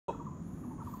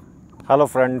Hello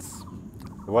friends,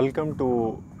 welcome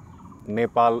to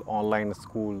Nepal Online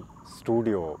School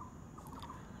Studio.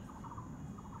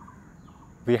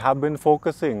 We have been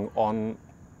focusing on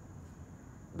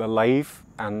the life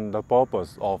and the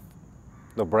purpose of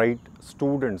the bright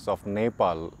students of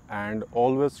Nepal and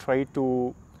always try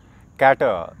to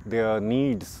cater their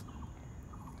needs,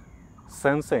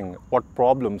 sensing what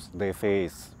problems they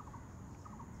face.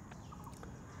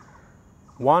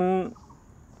 One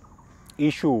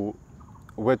issue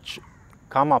which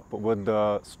come up with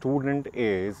the student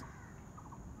is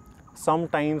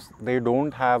sometimes they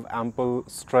don't have ample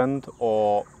strength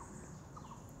or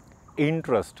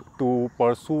interest to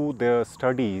pursue their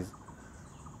studies.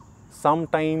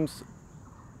 Sometimes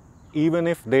even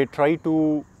if they try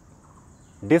to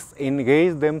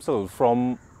disengage themselves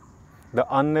from the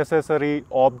unnecessary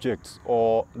objects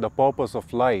or the purpose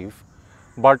of life,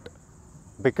 but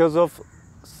because of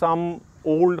some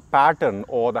old pattern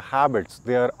or the habits,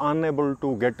 they are unable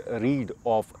to get rid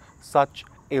of such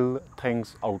ill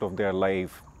things out of their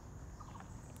life.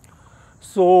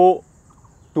 So,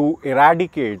 to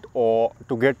eradicate or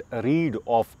to get rid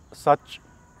of such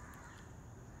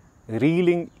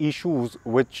reeling issues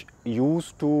which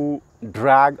used to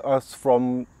drag us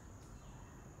from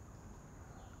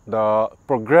the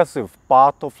progressive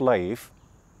path of life,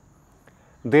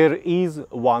 there is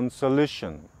one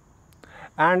solution,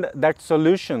 and that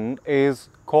solution is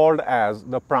called as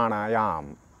the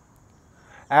pranayama.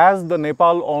 As the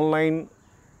Nepal Online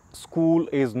School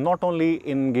is not only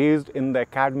engaged in the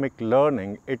academic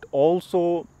learning, it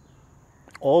also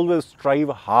always strive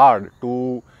hard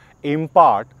to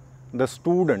impart the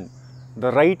student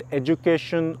the right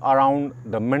education around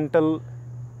the mental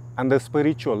and the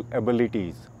spiritual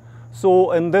abilities.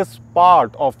 So in this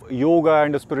part of yoga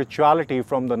and spirituality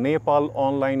from the Nepal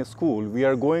Online School, we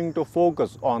are going to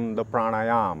focus on the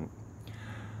pranayama.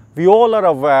 We all are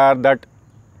aware that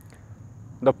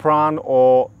the pran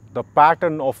or the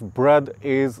pattern of breath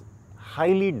is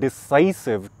highly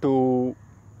decisive to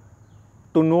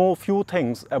know few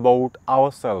things about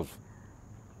ourselves.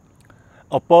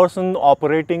 A person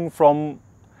operating from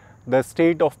the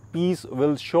state of peace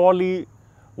will surely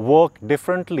work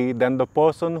differently than the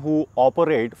person who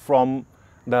operates from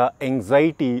the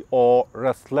anxiety or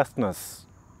restlessness.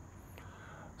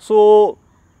 So,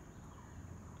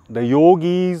 the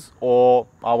yogis or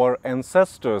our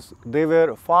ancestors, they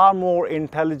were far more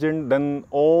intelligent than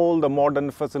all the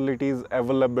modern facilities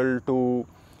available to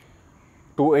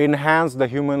enhance the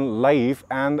human life,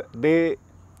 and they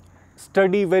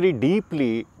study very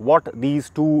deeply what these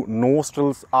two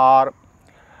nostrils are,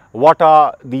 what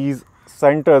are these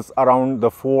centers around the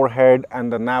forehead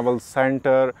and the navel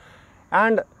center,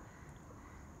 and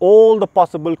all the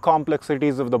possible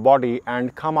complexities of the body,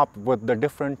 and come up with the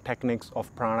different techniques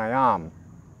of pranayama.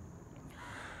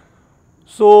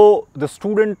 So the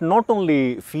student not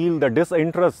only feel the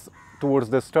disinterest towards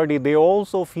the study, they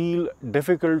also feel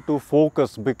difficult to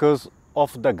focus because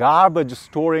of the garbage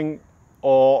storing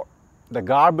or the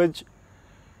garbage,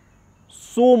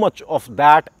 so much of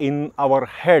that in our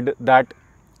head that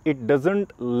it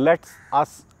doesn't let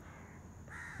us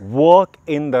work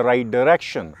in the right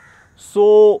direction.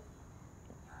 So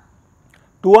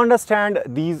to understand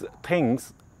these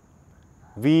things,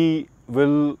 we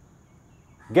will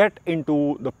get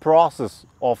into the process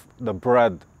of the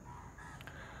breath.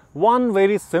 One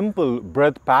very simple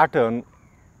breath pattern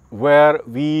where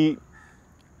we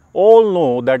all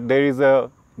know that there is a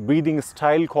breathing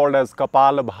style called as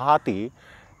𝘂𝗶𝗹𝗶.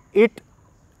 It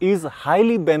is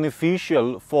highly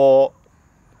beneficial for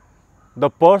the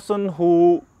person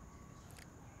who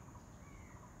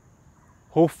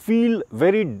feel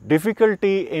very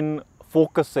difficulty in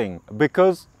focusing,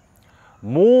 because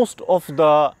most of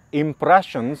the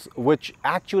impressions which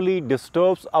actually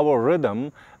disturbs our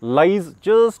rhythm lies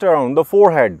just around the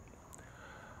forehead,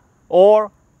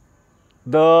 or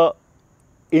the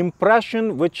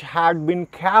impression which had been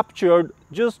captured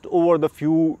just over the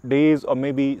few days or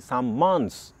maybe some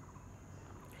months.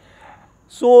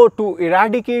 So to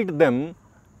eradicate them,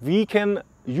 we can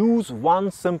use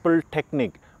one simple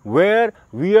technique where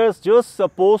we are just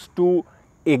supposed to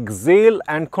exhale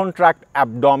and contract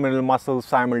abdominal muscles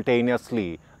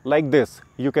simultaneously, like this.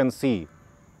 You can see.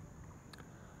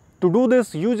 To do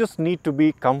this, you just need to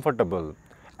be comfortable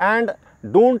and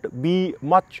don't be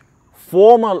much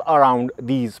formal around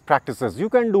these practices. You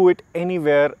can do it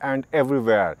anywhere and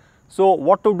everywhere. So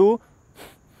what to do?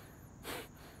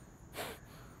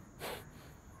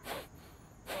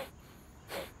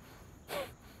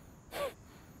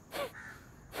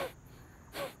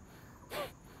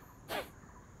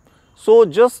 So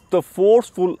just the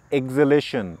forceful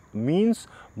exhalation means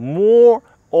more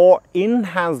or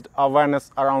enhanced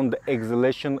awareness around the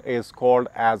exhalation is called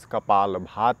as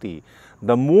𝘂𝗶𝗹𝗵.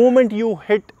 The moment you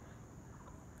hit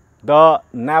the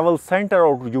navel center,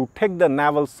 or you take the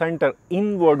navel center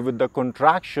inward with the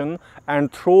contraction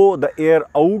and throw the air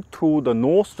out through the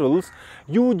nostrils,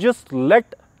 you just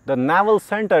let the navel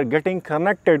center getting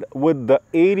connected with the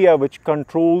area which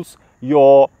controls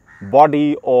your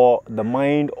body or the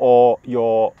mind or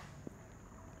your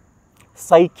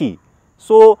psyche.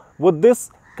 So with this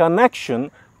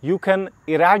connection, you can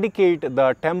eradicate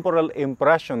the temporal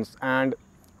impressions and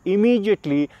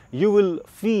immediately you will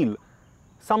feel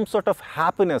some sort of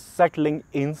happiness settling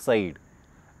inside.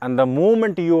 And the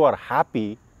moment you are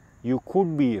happy, you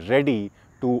could be ready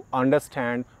to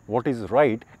understand what is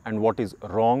right and what is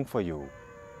wrong for you.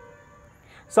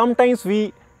 Sometimes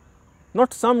we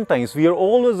are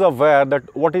always aware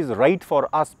that what is right for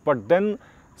us, but then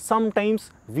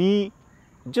sometimes we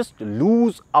just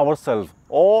lose ourselves,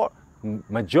 or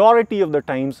majority of the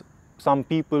times some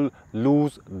people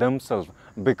lose themselves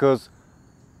because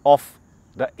of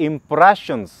the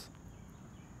impressions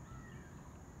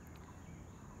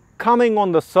coming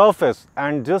on the surface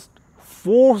and just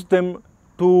force them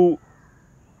to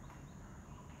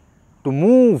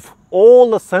move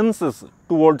all the senses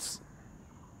towards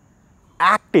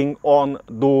acting on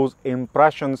those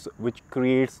impressions, which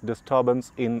creates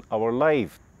disturbance in our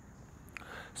life.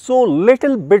 So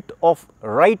little bit of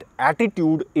right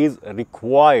attitude is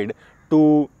required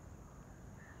to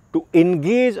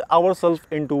engage ourselves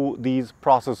into these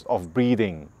process of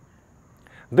breathing.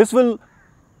 This will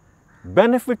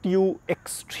benefit you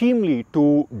extremely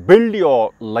to build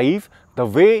your life the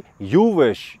way you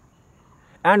wish,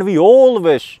 and we all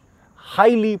wish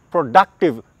highly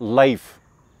productive life.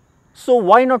 So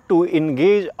why not to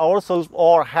engage ourselves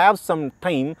or have some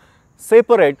time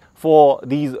separate for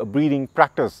these breathing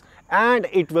practice, and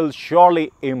it will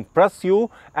surely impress you,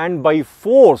 and by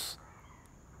force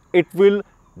it will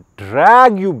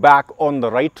drag you back on the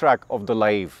right track of the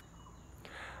life.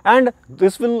 And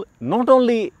this will not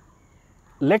only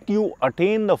let you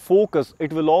attain the focus,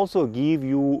 it will also give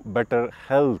you better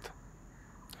health.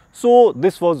 So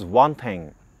this was one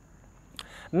thing.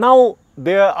 Now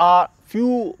there are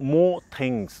few more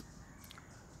things.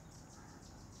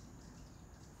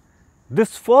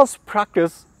 This first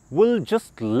practice will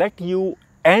just let you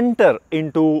enter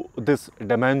into this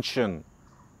dimension,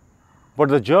 but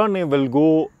the journey will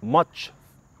go much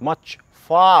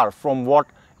far from what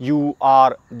you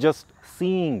are just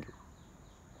seeing.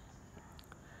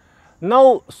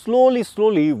 Now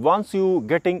slowly once you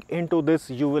getting into this,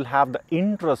 you will have the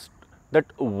interest that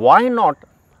why not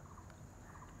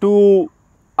to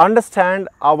understand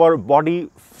our body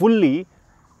fully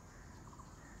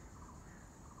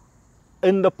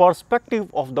in the perspective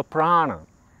of the prana.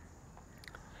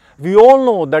 We all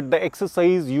know that the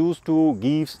exercise used to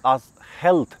give us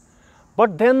health,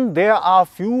 but then there are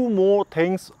few more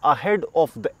things ahead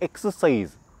of the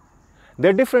exercise.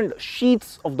 There are different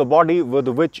sheaths of the body with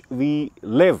which we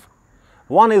live.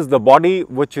 One is the body,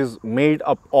 which is made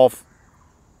up of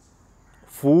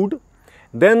food,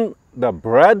 then the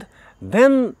breath,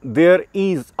 then there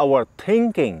is our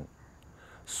thinking.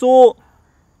 So,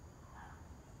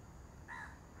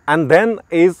 and then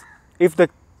is, if the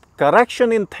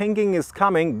correction in thinking is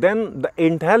coming, then the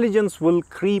intelligence will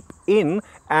creep in,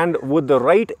 and with the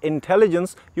right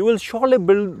intelligence you will surely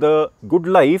build the good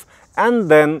life, and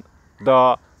then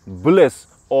the bliss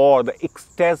or the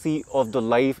ecstasy of the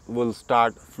life will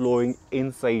start flowing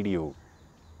inside you.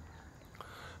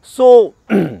 So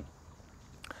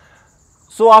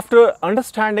so after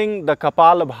understanding the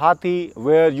𝘂𝗶𝗹𝗵,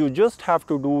 where you just have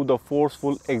to do the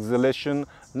forceful exhalation,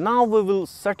 now we will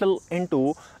settle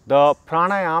into the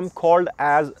pranayama called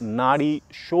as Nadi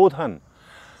Shodhan,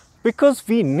 because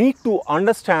we need to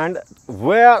understand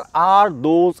where are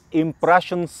those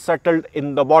impressions settled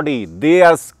in the body. They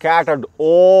are scattered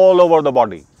all over the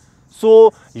body.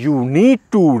 So you need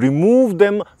to remove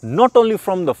them not only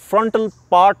from the frontal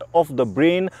part of the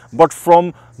brain, but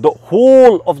from the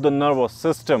whole of the nervous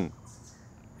system.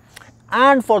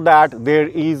 And for that there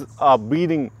is a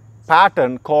breathing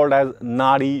pattern called as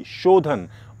Nadi Shodhan,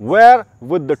 where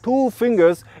with the two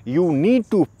fingers you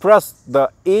need to press the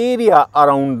area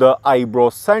around the eyebrow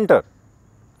center,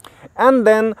 and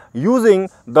then using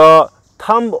the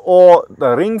thumb or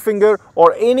the ring finger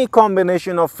or any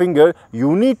combination of finger,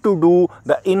 you need to do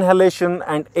the inhalation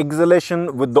and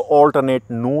exhalation with the alternate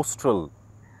nostril.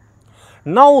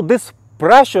 Now this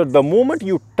pressure, the moment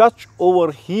you touch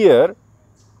over here,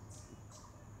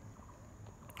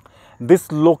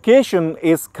 this location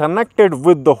is connected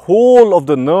with the whole of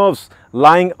the nerves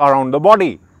lying around the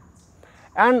body.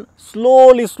 And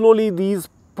slowly these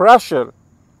pressure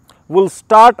will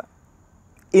start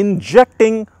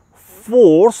injecting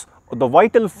force, the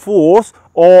vital force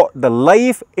or the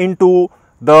life into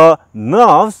the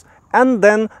nerves, and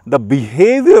then the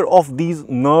behavior of these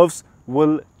nerves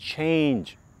will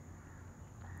change.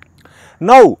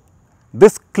 Now,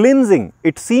 this cleansing,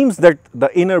 it seems that the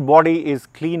inner body is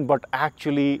clean, but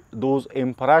actually those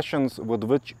impressions with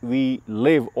which we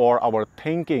live or our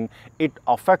thinking, it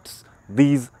affects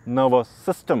these nervous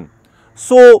system.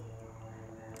 So,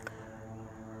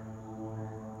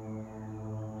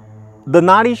 the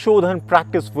Nadi Shodhan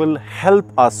practice will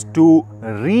help us to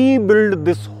rebuild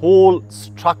this whole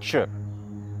structure.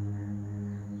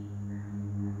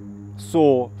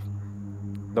 So,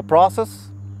 the process,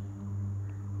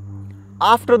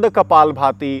 after the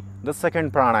𝘂𝗶𝗹𝗹, the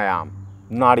second pranayam,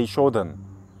 Nadi Shodhan,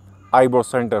 eyebrow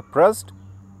center pressed,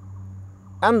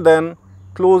 and then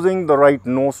closing the right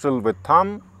nostril with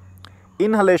thumb,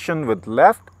 inhalation with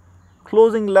left,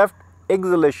 closing left,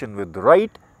 exhalation with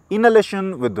right,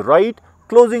 inhalation with right,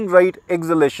 closing right,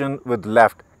 exhalation with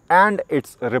left, and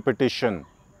its repetition.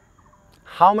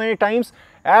 How many times?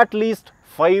 At least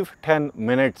 5-10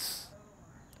 minutes.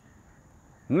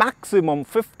 Maximum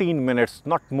 15 minutes,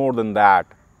 not more than that.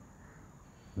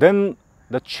 Then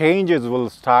the changes will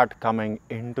start coming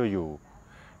into you.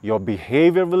 Your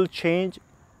behavior will change,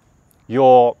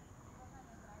 your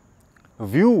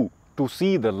view to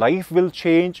see the life will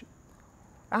change,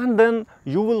 and then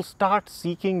you will start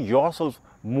seeking yourself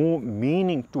more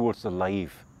meaning towards the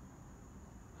life.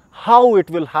 How it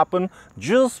will happen?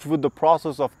 Just with the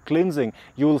process of cleansing,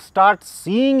 you will start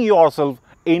seeing yourself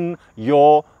in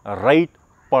your right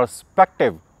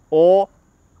perspective, or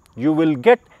you will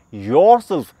get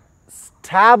yourself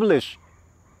established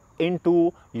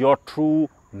into your true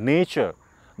nature,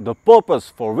 the purpose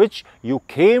for which you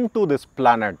came to this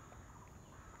planet.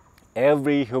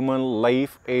 Every human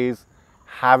life is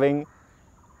having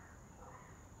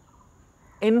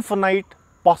infinite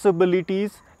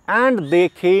possibilities, and they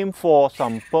came for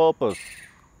some purpose.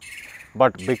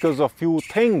 But because of few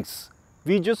things,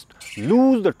 we just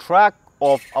lose the track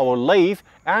of our life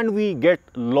and we get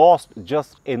lost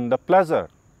just in the pleasure.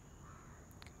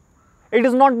 It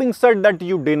is not being said that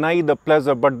you deny the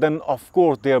pleasure, but then of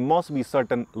course there must be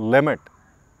certain limit.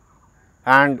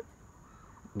 And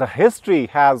the history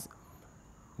has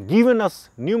given us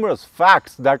numerous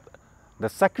facts that the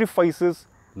sacrifices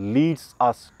leads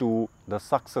us to the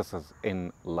successes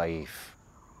in life.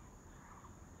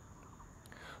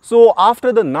 So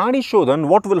after the Nadi Shodhan,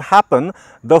 what will happen?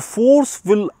 The force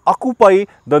will occupy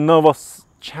the nervous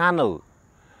channel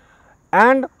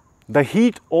and the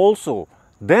heat also.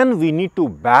 Then we need to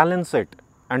balance it,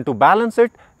 and to balance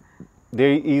it,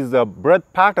 there is a breath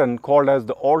pattern called as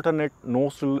the alternate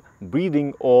nostril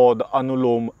breathing or the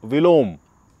Anulom Vilom.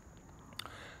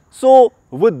 So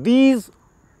with these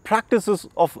practices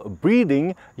of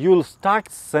breathing, you will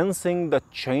start sensing the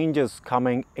changes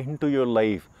coming into your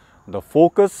life. The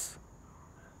focus,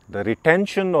 the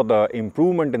retention or the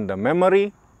improvement in the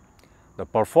memory, the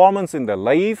performance in the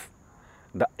life,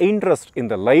 the interest in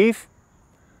the life,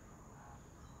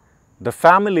 the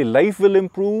family life will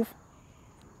improve,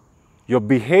 your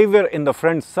behavior in the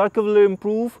friend circle will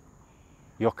improve,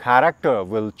 your character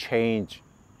will change.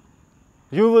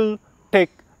 You will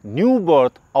take new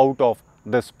birth out of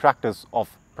this practice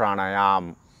of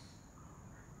pranayama.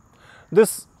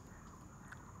 This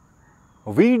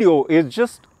video is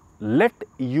just let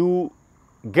you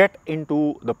get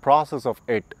into the process of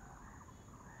it,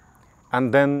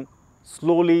 and then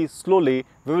slowly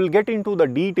we will get into the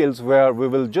details where we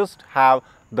will just have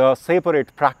the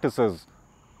separate practices,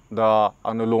 the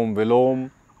Anulom Vilom,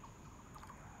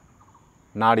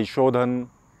 Nadi Shodhan,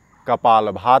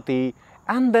 𝘂𝗶𝗹𝗹,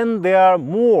 and then there are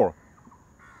more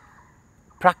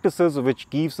practices which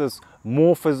gives us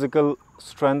more physical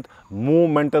strength, more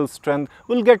mental strength.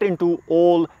 We'll get into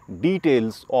all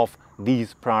details of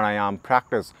these pranayama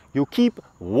practice. You keep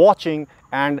watching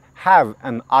and have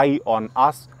an eye on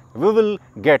us. We will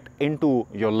get into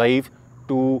your life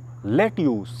to let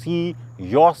you see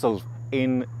yourself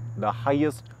in the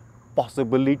highest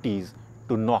possibilities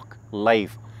to knock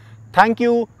life. Thank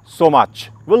you so much.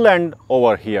 We'll end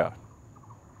over here.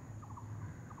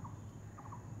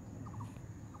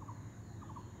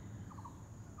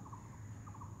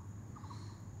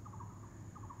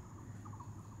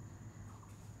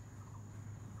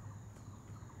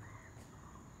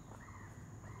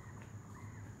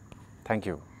 Thank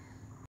you.